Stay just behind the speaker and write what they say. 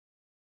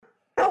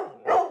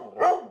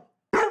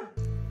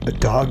A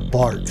dog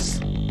barks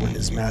when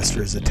his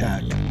master is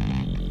attacked.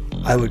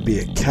 I would be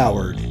a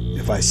coward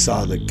if I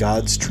saw that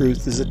God's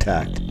truth is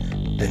attacked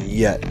and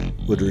yet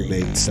would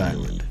remain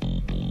silent.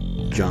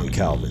 John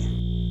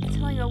Calvin.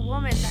 Telling a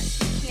woman that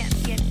she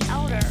can't be an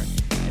elder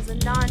is a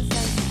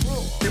nonsense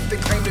rule. If they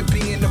claim to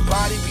be in the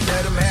body, we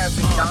let them have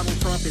it.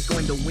 Donald Trump is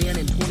going to win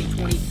in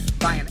 2020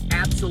 by an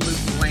absolute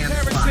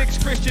landslide. Heretics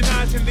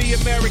Christianizing the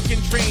American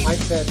dream. I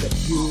said that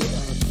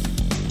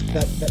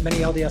that many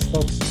LDS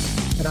folks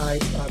and I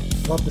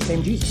love the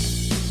same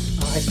Jesus.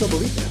 I still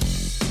believe that.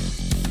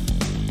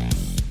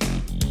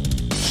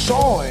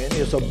 Sowing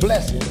is a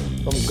blessing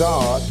from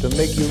God to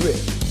make you rich.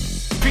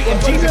 Treating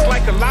Jesus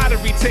like a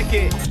lottery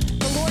ticket.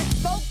 The Lord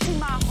spoke to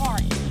my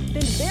heart.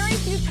 Been very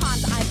few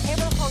times I've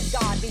ever heard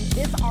God be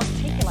this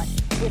articulate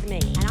with me.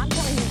 And I'm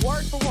telling you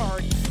word for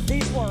word,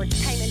 these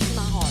words came into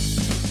my heart.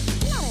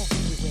 I'm not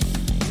asking you with me.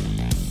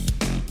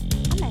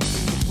 I'm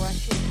asking you to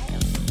brush your hair.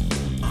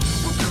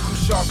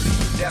 Sharply,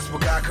 that's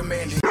what God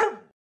commanded.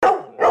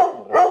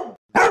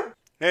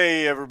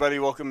 Hey everybody,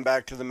 welcome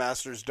back to the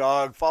Master's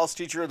Dog False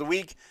Teacher of the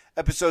Week,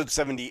 episode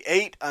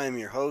 78. I am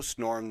your host,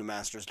 Norm the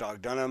Master's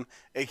Dog Dunham,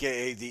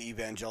 aka the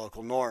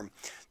Evangelical Norm.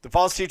 The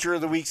False Teacher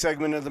of the Week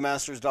segment of the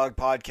Master's Dog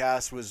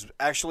podcast was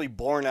actually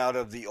born out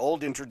of the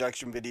old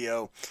introduction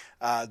video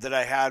that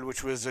I had,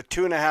 which was a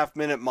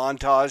 2.5-minute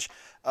montage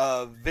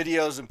of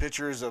videos and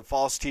pictures of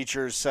false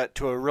teachers set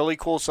to a really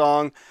cool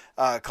song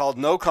called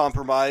No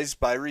Compromise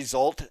by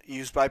Result,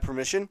 used by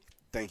permission.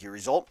 Thank you,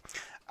 Result.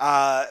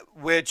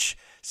 Which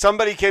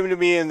somebody came to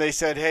me and they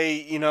said, hey,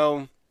 you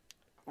know,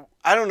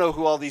 I don't know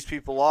who all these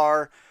people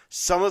are.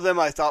 Some of them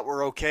I thought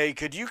were okay.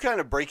 Could you kind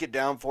of break it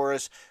down for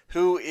us?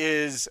 Who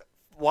is,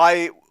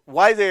 why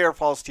they are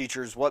false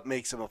teachers, what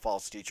makes them a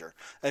false teacher,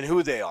 and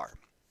who they are.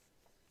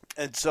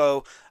 And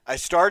so I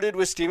started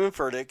with Stephen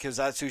Furtick because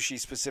that's who she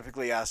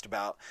specifically asked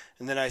about.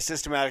 And then I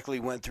systematically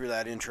went through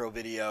that intro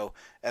video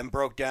and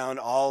broke down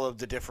all of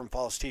the different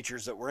false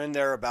teachers that were in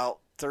there, about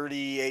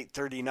 38,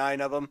 39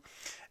 of them.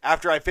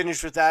 After I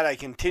finished with that, I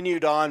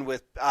continued on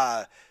with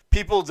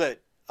people that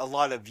a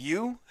lot of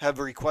you have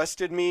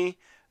requested me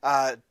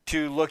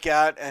to look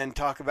at and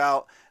talk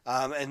about,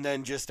 and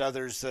then just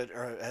others that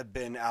have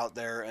been out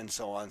there and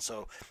so on.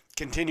 So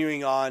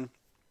continuing on,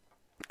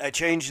 I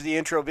changed the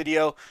intro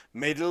video,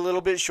 made it a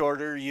little bit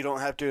shorter. You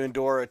don't have to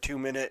endure a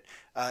 2-minute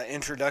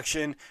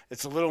introduction.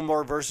 It's a little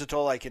more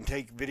versatile. I can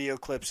take video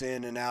clips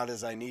in and out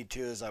as I need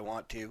to, as I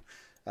want to,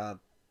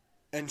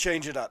 and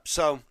change it up.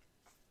 So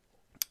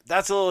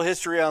that's a little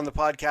history on the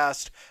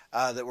podcast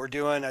that we're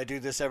doing. I do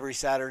this every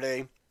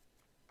Saturday.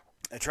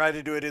 I try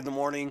to do it in the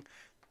morning.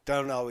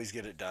 Don't always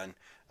get it done.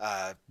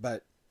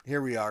 But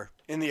here we are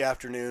in the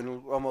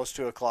afternoon, almost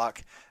 2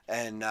 o'clock,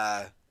 and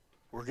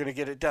we're going to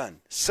get it done.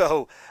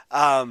 So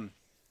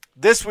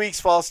this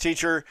week's false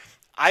teacher,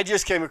 I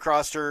just came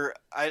across her.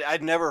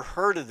 I'd never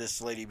heard of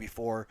this lady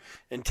before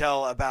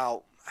until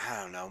about,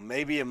 I don't know,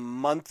 maybe a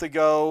month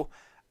ago.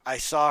 I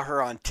saw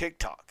her on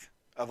TikTok.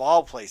 Of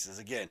all places,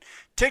 again,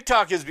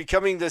 TikTok is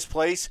becoming this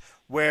place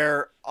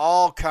where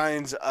all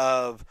kinds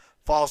of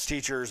false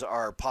teachers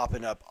are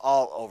popping up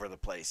all over the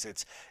place.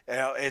 It's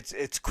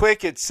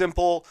quick, it's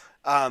simple.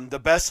 The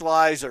best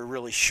lies are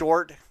really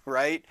short,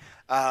 right?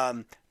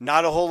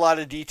 Not a whole lot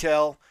of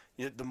detail.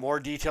 The more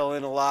detail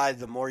in a lie,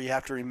 the more you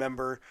have to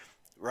remember,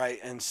 right?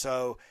 And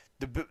so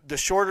the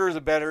shorter,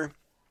 the better.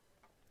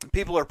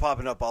 People are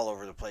popping up all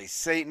over the place.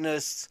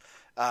 Satanists,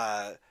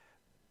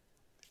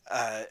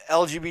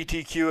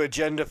 LGBTQ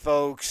agenda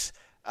folks,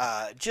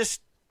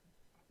 just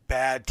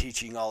bad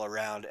teaching all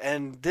around.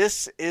 And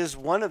this is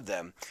one of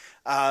them.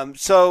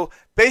 So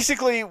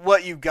basically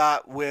what you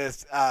got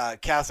with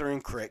Catherine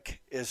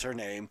Crick is her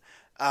name,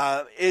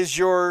 is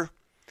your,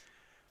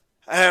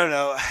 I don't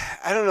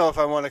know if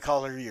I want to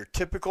call her your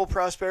typical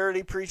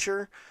prosperity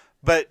preacher,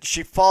 but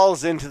she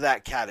falls into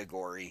that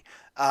category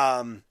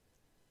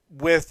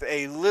with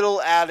a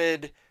little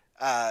added,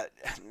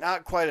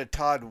 not quite a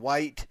Todd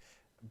White,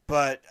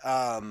 but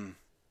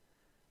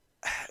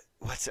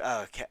what's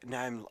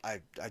now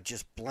I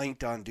just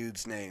blanked on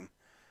dude's name.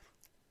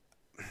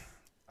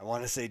 I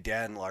want to say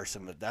Dan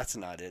Larson, but that's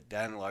not it.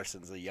 Dan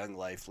Larson's a Young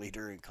Life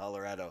leader in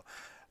Colorado.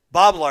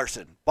 Bob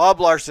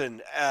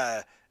Larson,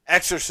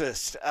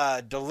 exorcist,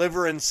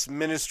 deliverance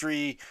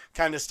ministry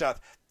kind of stuff.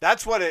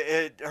 That's what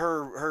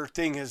her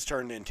thing has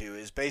turned into,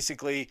 is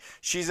basically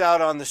she's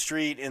out on the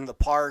street, in the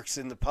parks,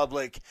 in the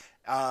public,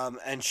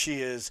 and she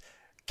is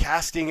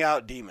casting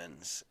out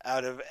demons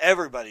out of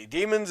everybody,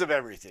 demons of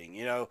everything,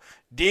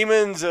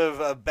 demons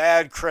of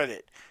bad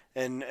credit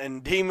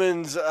and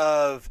demons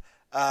of,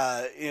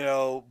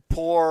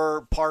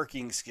 poor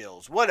parking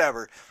skills,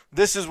 whatever.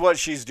 This is what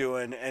she's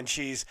doing. And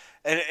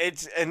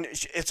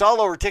it's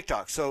all over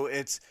TikTok. So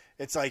it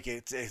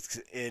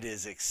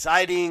is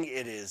exciting.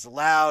 It is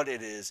loud.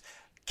 It is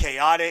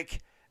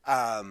chaotic.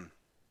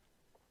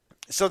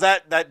 So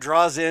that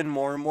draws in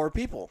more and more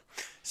people.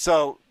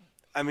 So,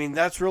 I mean,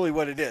 that's really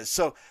what it is.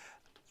 So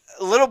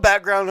a little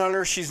background on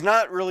her. She's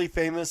not really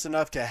famous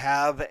enough to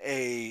have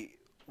a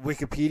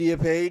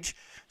Wikipedia page.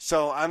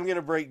 So I'm going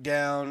to break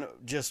down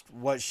just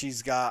what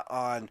she's got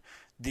on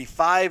the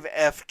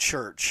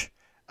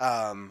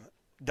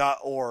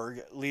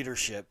 5fchurch.org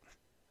leadership.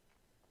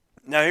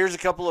 Now here's a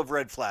couple of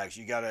red flags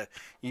you gotta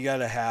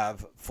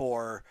have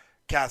for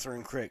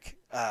Catherine Crick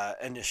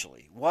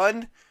initially.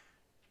 One,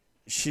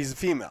 she's a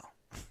female.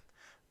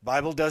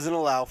 Bible doesn't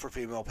allow for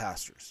female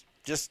pastors.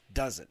 Just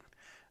doesn't.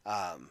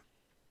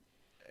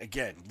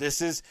 Again,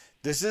 this is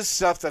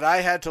stuff that I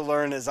had to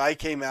learn as I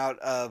came out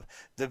of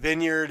the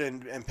Vineyard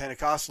and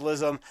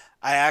Pentecostalism.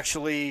 I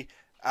actually,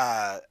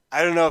 I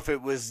don't know if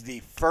it was the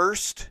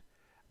first,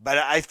 but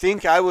I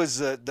think I was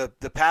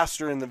the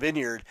pastor in the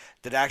Vineyard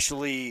that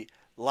actually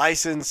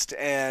licensed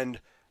and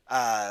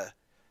I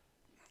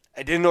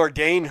didn't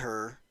ordain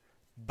her,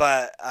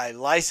 but I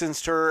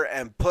licensed her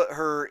and put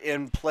her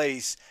in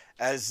place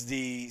as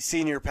the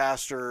senior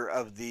pastor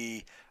of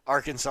the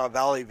Arkansas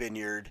Valley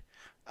Vineyard.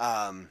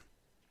 And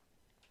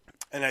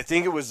I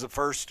think it was the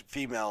first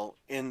female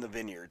in the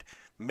Vineyard,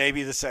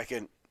 maybe the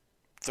second,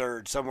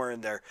 third, somewhere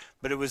in there.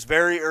 But it was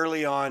very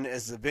early on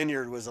as the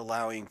Vineyard was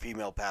allowing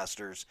female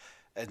pastors.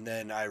 And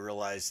then I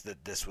realized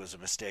that this was a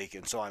mistake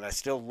and so on. I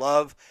still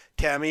love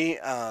Tammy.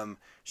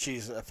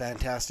 She's a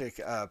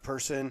fantastic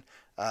person,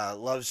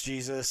 loves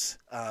Jesus.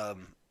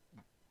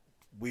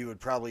 We would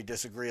probably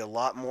disagree a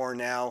lot more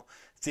now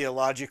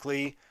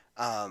theologically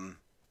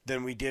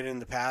than we did in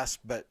the past.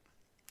 But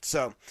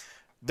so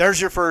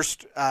there's your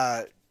first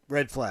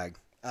red flag,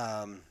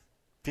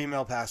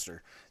 female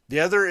pastor. The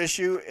other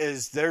issue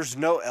is there's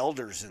no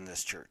elders in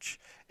this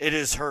church. It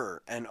is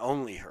her and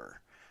only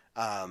her.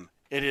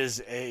 It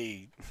is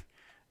a,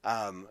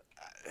 I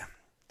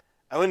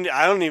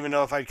don't even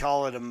know if I'd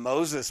call it a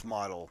Moses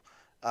model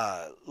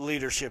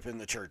leadership in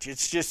the church.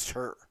 It's just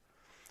her.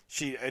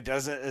 It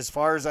doesn't, as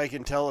far as I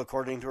can tell,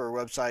 according to her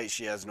website,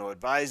 she has no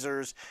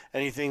advisors,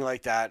 anything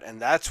like that. And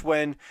that's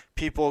when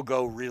people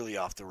go really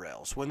off the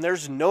rails. When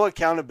there's no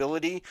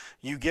accountability,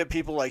 you get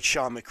people like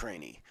Sean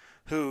McCraney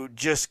who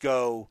just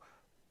go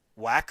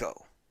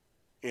wacko,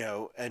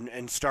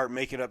 and start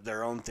making up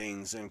their own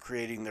things and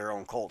creating their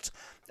own cults.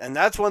 And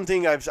that's one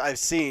thing I've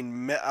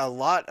seen a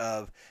lot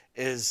of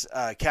is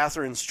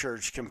Catherine's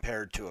church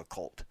compared to a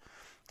cult.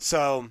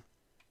 So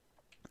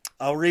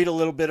I'll read a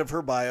little bit of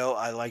her bio.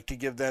 I like to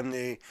give them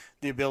the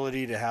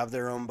ability to have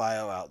their own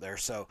bio out there.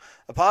 So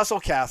Apostle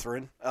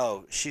Catherine,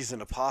 she's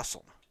an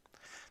apostle.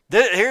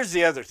 Here's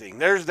the other thing.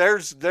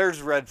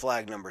 There's red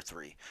flag number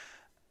 3.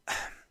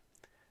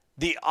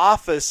 The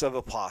office of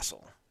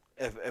apostle,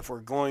 if we're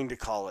going to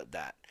call it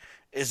that,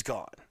 is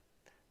gone.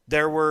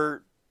 There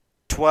were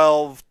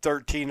 12,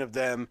 13 of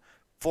them,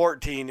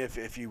 14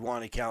 if you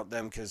want to count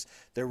them, because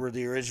there were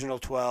the original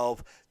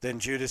 12. Then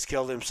Judas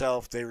killed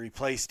himself. They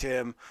replaced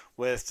him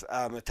with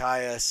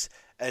Matthias,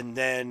 and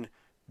then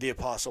the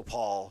Apostle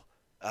Paul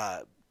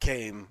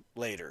came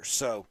later.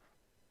 So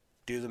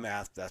do the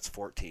math. That's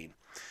 14.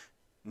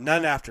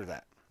 None after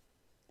that.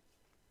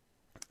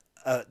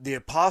 The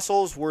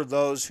apostles were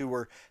those who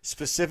were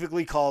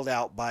specifically called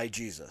out by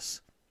Jesus.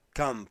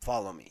 Come,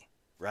 follow me,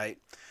 right?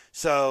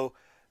 So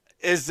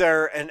is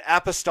there an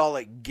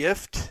apostolic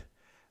gift?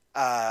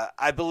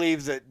 I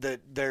believe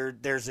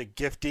that there's a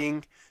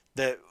gifting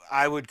that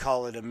I would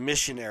call it a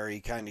missionary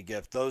kind of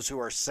gift. Those who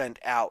are sent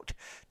out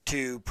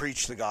to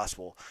preach the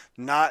gospel.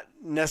 Not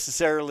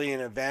necessarily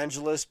an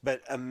evangelist,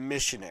 but a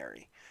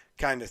missionary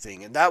kind of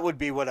thing. And that would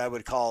be what I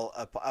would call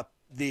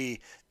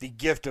the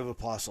gift of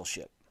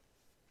apostleship.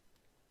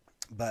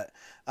 But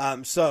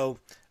so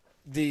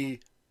the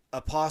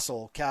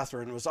apostle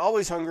Catherine was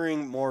always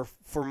hungering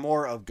for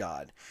more of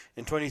God.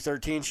 In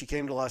 2013, she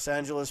came to Los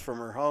Angeles from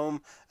her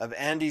home of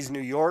Andes,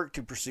 New York,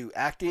 to pursue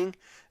acting.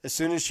 As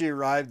soon as she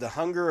arrived, the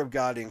hunger of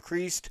God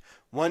increased.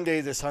 One day,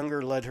 this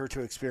hunger led her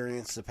to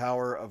experience the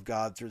power of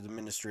God through the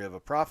ministry of a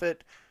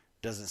prophet.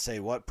 Doesn't say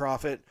what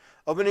prophet.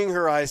 Opening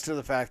her eyes to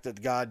the fact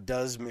that God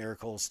does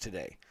miracles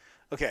today.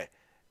 Okay,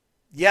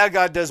 yeah,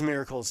 God does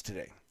miracles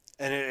today.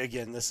 And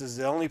again, this is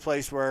the only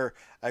place where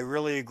I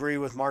really agree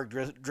with Mark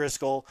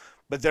Driscoll,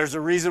 but there's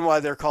a reason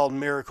why they're called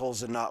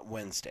miracles and not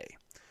Wednesday.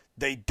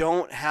 They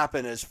don't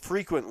happen as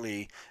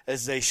frequently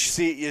as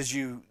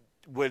you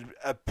would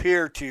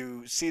appear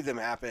to see them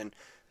happen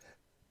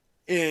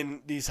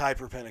in these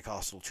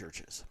hyper-Pentecostal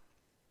churches.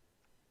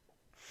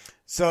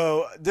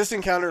 So this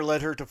encounter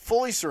led her to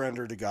fully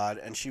surrender to God,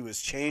 and she was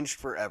changed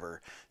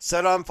forever,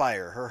 set on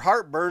fire. Her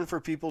heart burned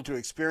for people to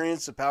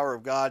experience the power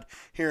of God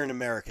here in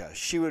America.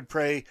 She would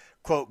pray,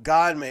 quote,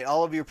 God, may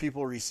all of your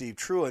people receive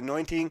true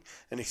anointing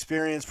and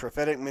experience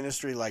prophetic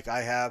ministry like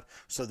I have,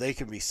 so they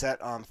can be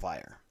set on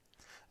fire.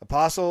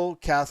 Apostle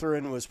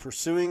Catherine was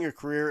pursuing a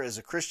career as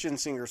a Christian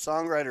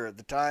singer-songwriter at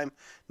the time.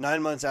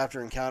 9 months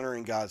after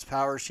encountering God's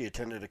power, she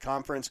attended a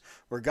conference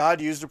where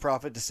God used a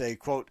prophet to say,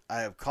 quote,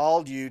 I have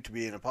called you to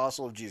be an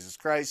apostle of Jesus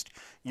Christ.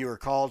 You are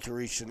called to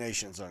reach the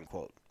nations,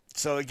 unquote.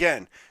 So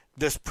again,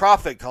 this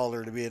prophet called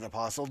her to be an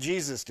apostle.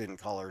 Jesus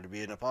didn't call her to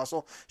be an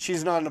apostle.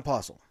 She's not an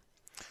apostle.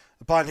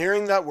 Upon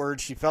hearing that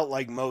word, she felt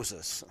like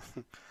Moses,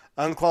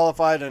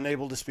 unqualified,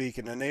 unable to speak,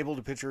 and unable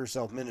to picture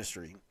herself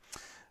ministry.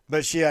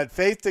 But she had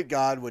faith that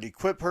God would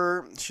equip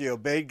her. She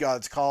obeyed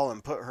God's call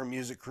and put her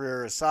music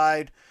career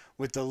aside.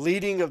 With the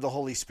leading of the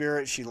Holy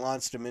Spirit, she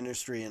launched a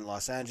ministry in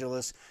Los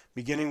Angeles,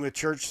 beginning with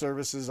church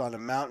services on a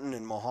mountain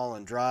in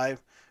Mulholland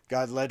Drive.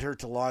 God led her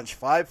to launch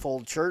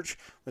Fivefold Church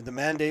with the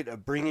mandate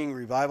of bringing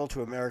revival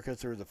to America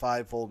through the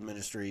Fivefold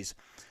Ministries.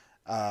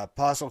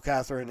 Apostle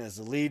Catherine is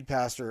the lead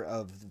pastor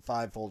of the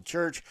Fivefold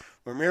Church,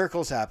 where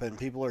miracles happen,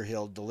 people are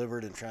healed,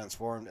 delivered, and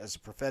transformed as the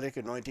prophetic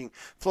anointing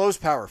flows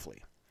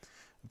powerfully.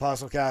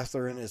 Apostle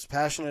Catherine is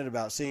passionate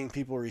about seeing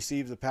people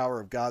receive the power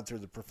of God through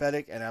the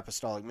prophetic and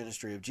apostolic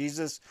ministry of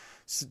Jesus,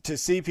 to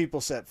see people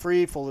set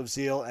free, full of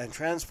zeal, and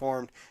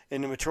transformed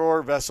into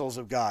mature vessels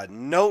of God.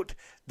 Note,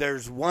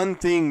 there's one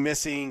thing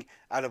missing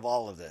out of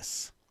all of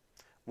this.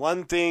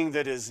 One thing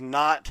that is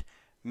not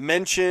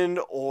mentioned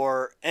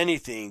or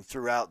anything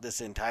throughout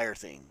this entire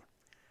thing,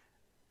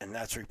 and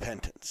that's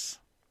repentance.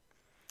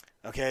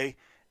 Okay?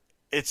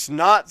 It's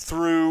not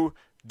through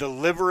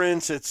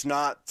deliverance, it's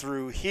not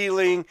through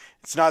healing,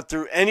 it's not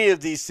through any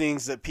of these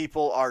things that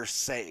people are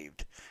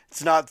saved.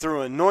 It's not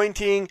through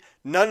anointing.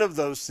 None of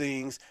those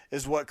things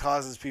is what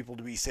causes people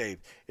to be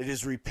saved. It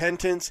is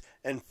repentance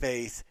and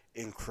faith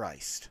in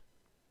Christ.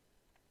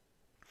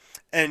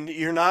 And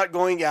you're not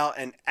going out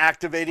and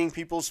activating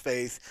people's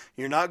faith.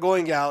 You're not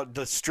going out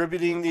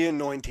distributing the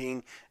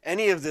anointing,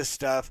 any of this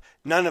stuff,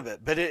 none of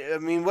it. But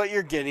what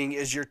you're getting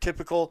is your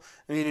typical,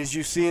 as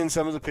you see in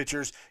some of the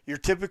pictures, your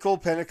typical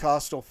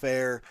Pentecostal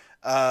fare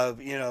of,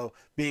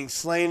 being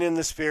slain in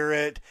the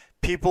Spirit,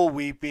 people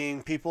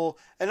weeping,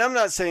 and I'm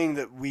not saying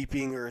that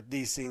weeping or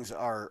these things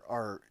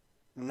are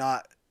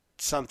not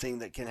something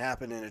that can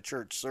happen in a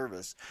church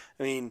service.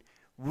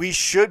 We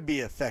should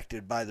be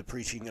affected by the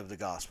preaching of the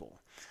gospel.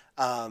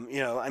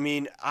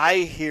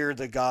 I hear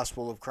the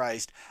gospel of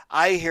Christ.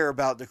 I hear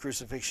about the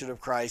crucifixion of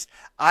Christ.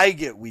 I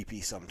get weepy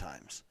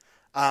sometimes.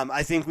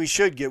 I think we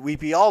should get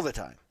weepy all the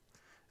time.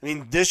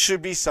 This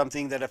should be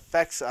something that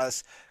affects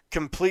us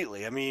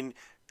completely.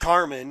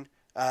 Carmen,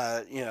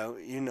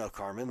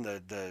 Carmen,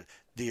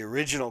 the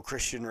original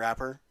Christian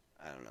rapper.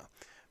 I don't know.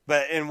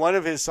 But in one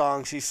of his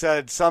songs, he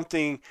said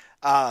something,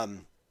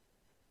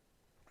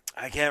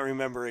 I can't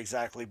remember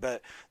exactly,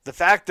 but the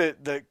fact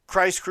that the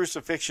Christ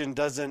crucifixion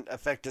doesn't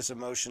affect us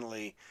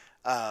emotionally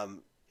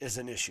is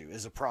an issue,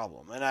 is a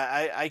problem. And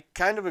I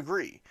kind of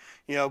agree,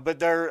 but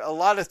there are a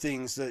lot of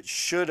things that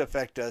should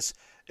affect us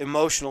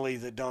emotionally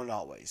that don't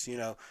always.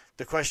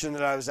 The question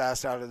that I was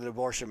asked out of the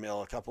abortion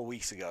mill a couple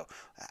weeks ago,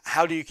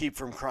 how do you keep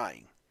from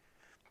crying?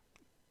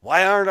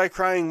 Why aren't I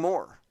crying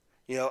more?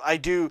 I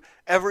do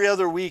every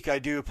other week, I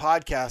do a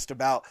podcast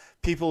about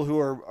people who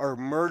are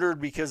murdered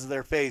because of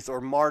their faith,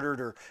 or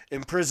martyred, or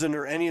imprisoned,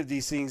 or any of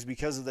these things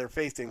because of their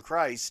faith in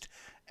Christ.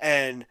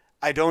 And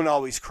I don't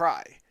always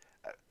cry.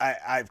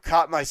 I've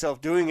caught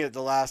myself doing it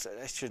I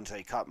shouldn't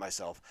say caught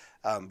myself,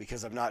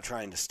 because I'm not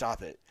trying to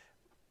stop it.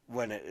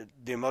 When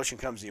the emotion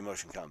comes, the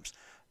emotion comes.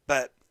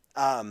 But,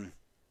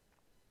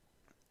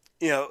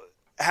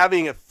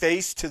 having a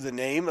face to the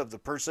name of the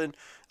person,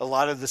 a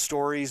lot of the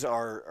stories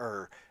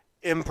are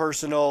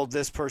impersonal.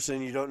 This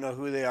person, you don't know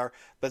who they are.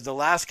 But the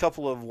last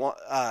couple of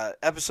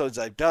episodes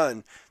I've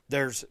done,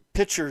 there's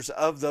pictures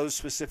of those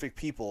specific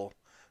people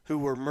who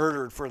were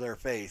murdered for their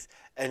faith,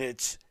 and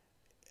it's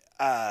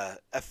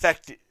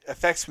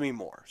affects me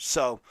more.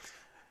 So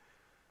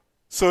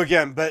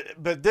again,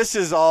 but this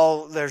is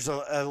all, there's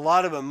a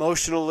lot of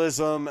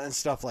emotionalism and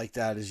stuff like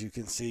that, as you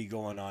can see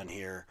going on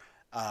here.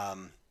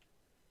 And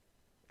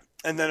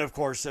then, of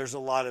course, there's a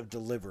lot of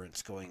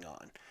deliverance going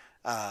on.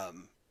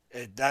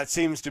 That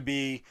seems to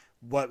be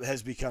what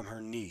has become her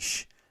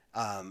niche,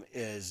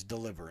 is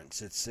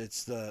deliverance.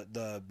 It's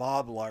the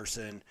Bob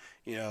Larson,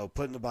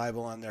 putting the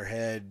Bible on their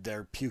head.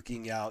 They're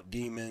puking out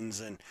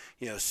demons and,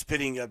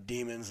 spitting up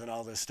demons and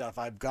all this stuff.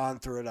 I've gone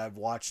through it. I've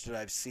watched it.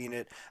 I've seen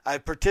it.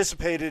 I've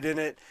participated in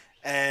it,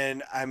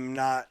 and I'm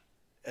not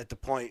at the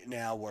point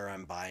now where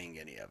I'm buying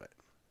any of it.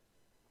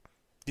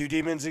 Do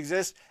demons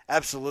exist?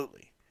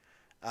 Absolutely.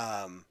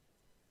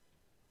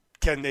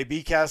 Can they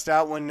be cast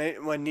out when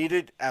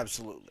needed?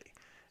 Absolutely.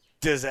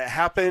 Does it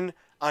happen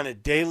on a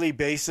daily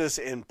basis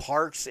in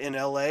parks in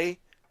LA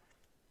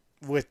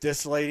with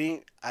this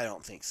lady? I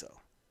don't think so.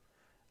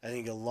 I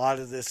think a lot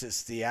of this is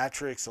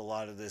theatrics. A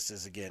lot of this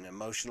is, again,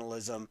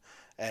 emotionalism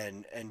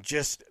and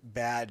just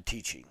bad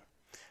teaching.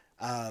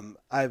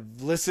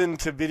 I've listened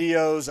to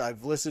videos.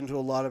 I've listened to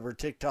a lot of her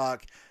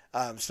TikTok,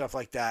 stuff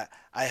like that.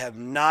 I have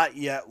not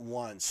yet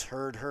once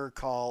heard her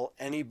call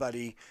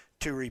anybody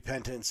to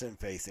repentance and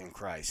faith in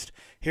Christ.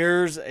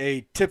 Here's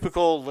a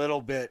typical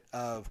little bit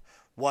of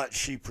what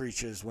she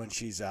preaches when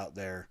she's out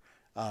there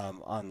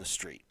on the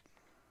street.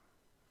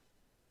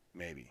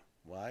 Maybe.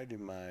 Why do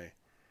my...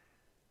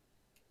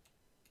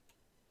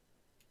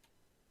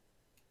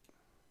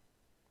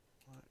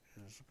 What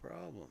is the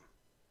problem?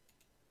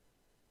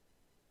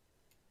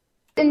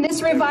 In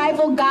this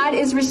revival, God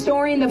is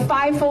restoring the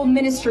fivefold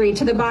ministry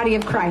to the body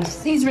of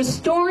Christ. He's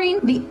restoring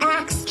the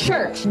Acts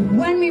church.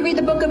 When we read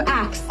the book of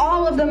Acts,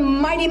 all of the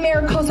mighty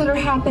miracles that are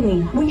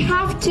happening, we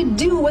have to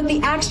do what the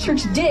Acts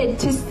church did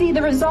to see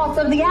the results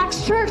of the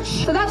Acts church.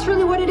 So that's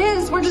really what it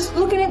is. We're just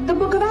looking at the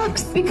book of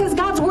Acts because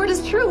God's word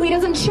is true. He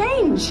doesn't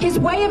change. His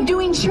way of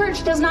doing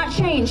church does not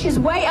change. His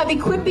way of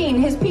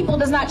equipping his people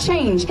does not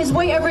change. His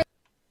way of...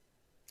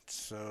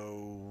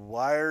 So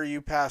why are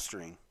you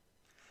pastoring?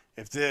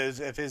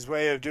 If his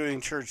way of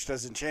doing church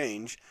doesn't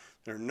change,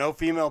 there are no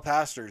female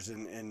pastors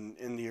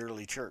in the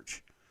early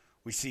church.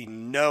 We see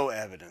no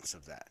evidence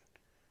of that.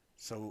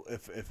 So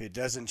if it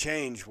doesn't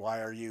change,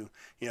 why are you,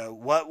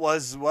 what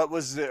was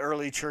the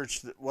early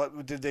church,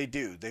 what did they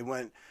do? They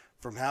went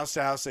from house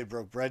to house, they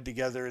broke bread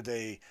together,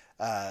 they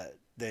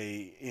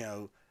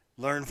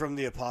learned from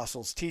the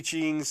apostles'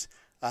 teachings,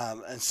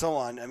 and so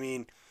on. I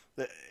mean,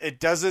 it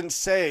doesn't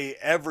say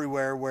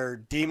everywhere where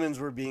demons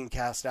were being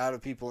cast out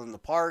of people in the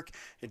park.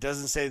 It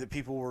doesn't say that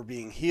people were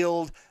being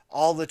healed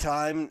all the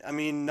time. I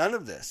mean, none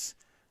of this.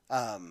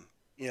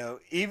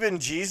 Even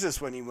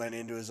Jesus, when he went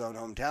into his own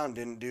hometown,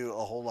 didn't do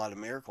a whole lot of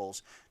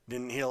miracles,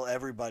 didn't heal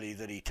everybody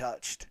that he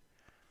touched,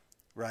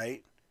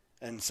 right?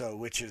 And so,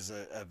 which is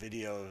a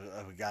video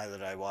of a guy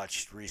that I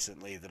watched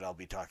recently that I'll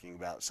be talking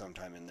about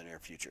sometime in the near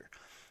future.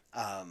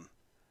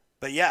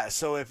 But yeah,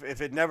 so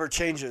if it never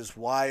changes,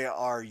 why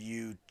are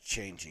you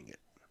changing it?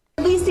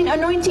 Releasing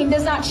anointing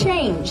does not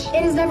change.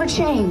 It has never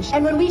changed.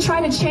 And when we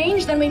try to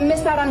change, then we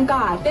miss out on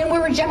God. Then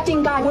we're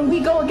rejecting God when we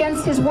go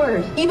against his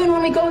word. Even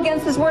when we go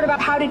against his word about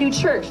how to do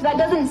church, that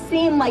doesn't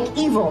seem like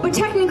evil. But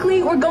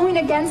technically, we're going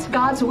against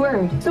God's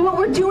word. So what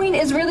we're doing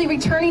is really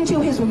returning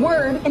to his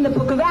word in the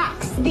book of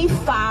Acts. The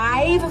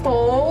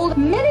fivefold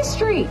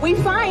ministry. We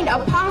find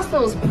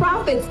apostles,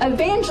 prophets,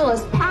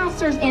 evangelists,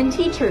 pastors, and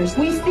teachers.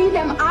 We see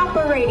them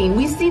operating.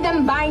 We see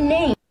them by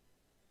name.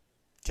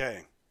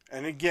 Okay.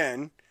 And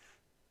again,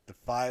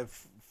 the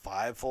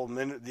fivefold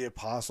minute, the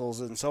apostles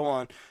and so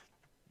on,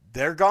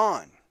 they're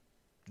gone.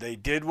 They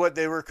did what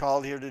they were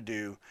called here to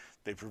do.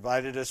 They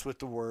provided us with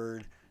the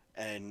word,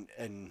 and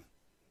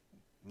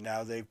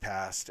now they've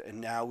passed. And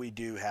now we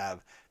do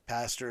have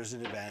pastors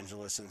and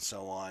evangelists and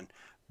so on.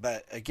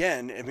 But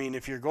again, I mean,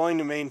 if you're going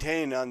to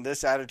maintain on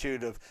this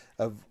attitude of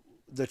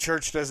the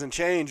church doesn't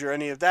change or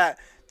any of that,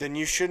 then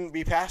you shouldn't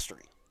be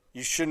pastoring.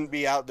 You shouldn't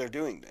be out there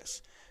doing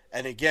this.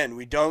 And again,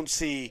 we don't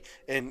see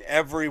in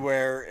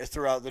everywhere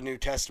throughout the New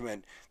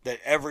Testament that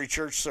every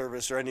church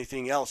service or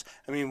anything else.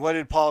 I mean, what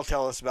did Paul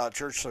tell us about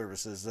church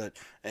services? That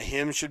a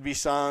hymn should be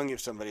sung if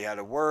somebody had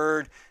a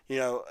word,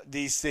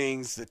 these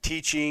things, the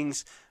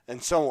teachings,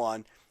 and so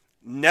on.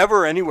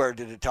 Never anywhere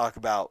did it talk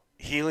about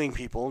healing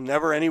people.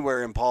 Never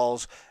anywhere in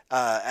Paul's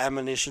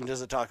admonition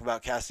does it talk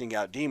about casting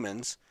out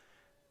demons.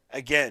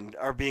 Again,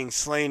 are being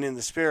slain in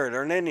the spirit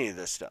or in any of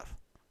this stuff.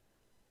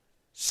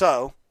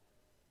 So,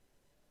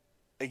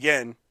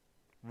 again,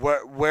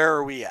 where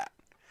are we at?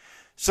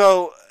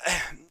 So,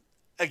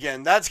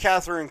 again, that's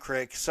Catherine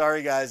Crick.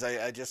 Sorry, guys,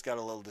 I just got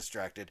a little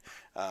distracted.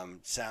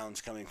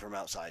 Sounds coming from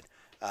outside.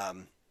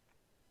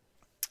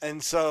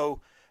 And so,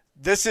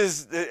 this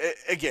is,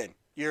 again,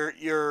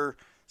 your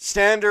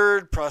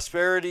standard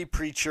prosperity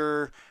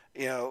preacher,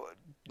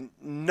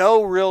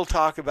 no real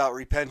talk about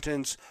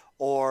repentance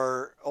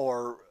or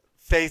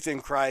faith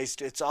in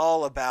Christ. It's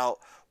all about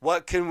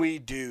what can we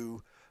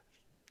do,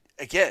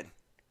 again,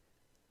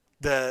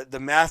 the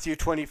Matthew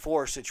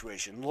 24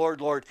 situation.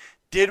 Lord, Lord,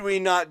 did we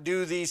not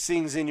do these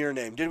things in your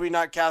name? Did we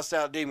not cast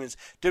out demons?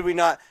 Did we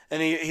not?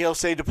 And he'll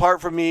say,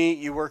 depart from me,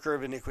 you worker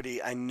of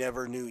iniquity. I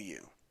never knew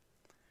you.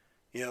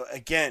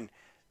 Again,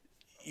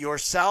 your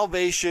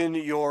salvation,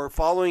 your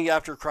following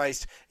after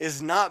Christ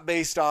is not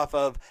based off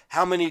of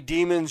how many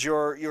demons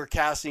you're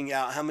casting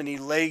out, how many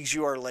legs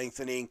you are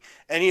lengthening,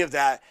 any of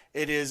that.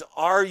 It is,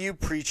 are you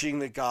preaching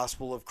the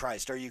gospel of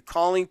Christ? Are you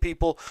calling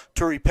people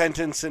to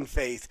repentance and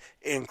faith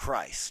in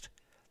Christ?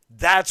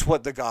 That's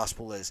what the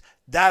gospel is.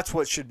 That's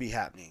what should be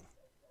happening.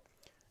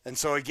 And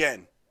so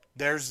again,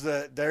 there's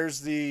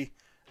the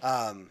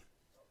my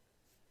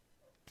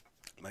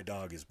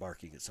dog is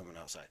barking at someone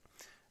outside.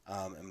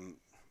 And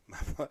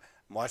I'm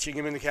watching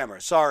him in the camera.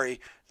 Sorry,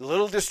 a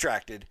little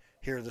distracted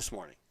here this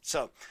morning.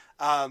 So,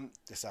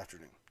 this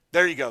afternoon.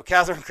 There you go.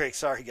 Catherine Craig.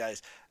 Sorry,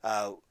 guys.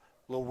 A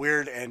little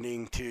weird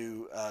ending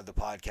to the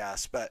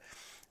podcast. But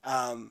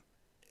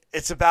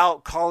it's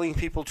about calling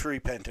people to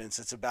repentance.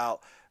 It's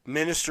about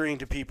ministering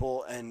to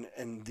people and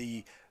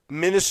the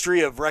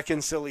ministry of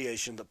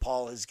reconciliation that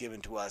Paul has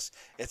given to us.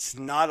 It's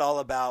not all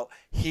about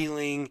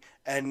healing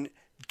and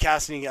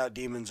casting out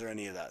demons or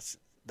any of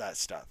that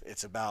stuff.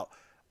 It's about,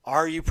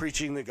 are you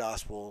preaching the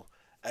gospel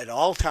at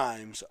all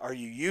times? Are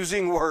you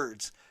using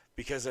words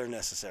because they're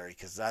necessary?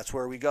 Because that's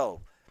where we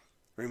go.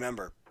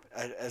 Remember,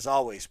 as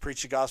always,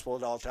 preach the gospel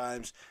at all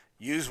times.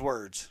 Use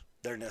words.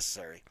 They're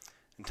necessary.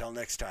 Until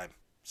next time,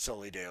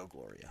 Soli Deo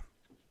Gloria.